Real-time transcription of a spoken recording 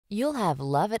You'll have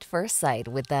love at first sight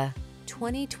with the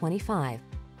 2025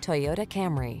 Toyota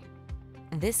Camry.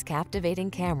 This captivating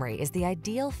Camry is the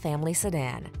ideal family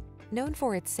sedan. Known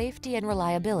for its safety and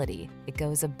reliability, it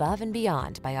goes above and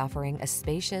beyond by offering a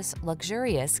spacious,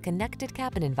 luxurious, connected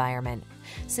cabin environment,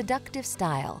 seductive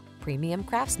style, premium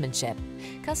craftsmanship,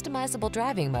 customizable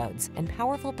driving modes, and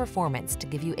powerful performance to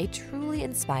give you a truly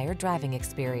inspired driving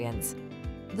experience.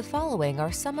 The following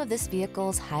are some of this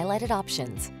vehicle's highlighted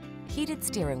options: heated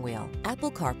steering wheel, Apple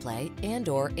CarPlay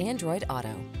and/or Android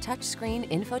Auto, touchscreen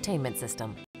infotainment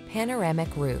system, panoramic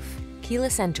roof,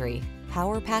 keyless entry,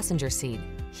 power passenger seat,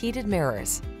 heated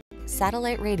mirrors,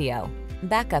 satellite radio,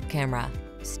 backup camera,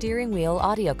 steering wheel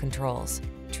audio controls.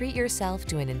 Treat yourself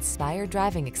to an inspired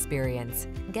driving experience.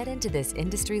 Get into this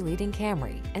industry-leading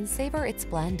Camry and savor its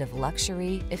blend of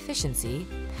luxury, efficiency,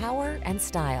 power, and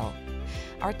style.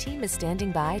 Our team is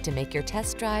standing by to make your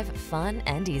test drive fun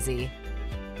and easy.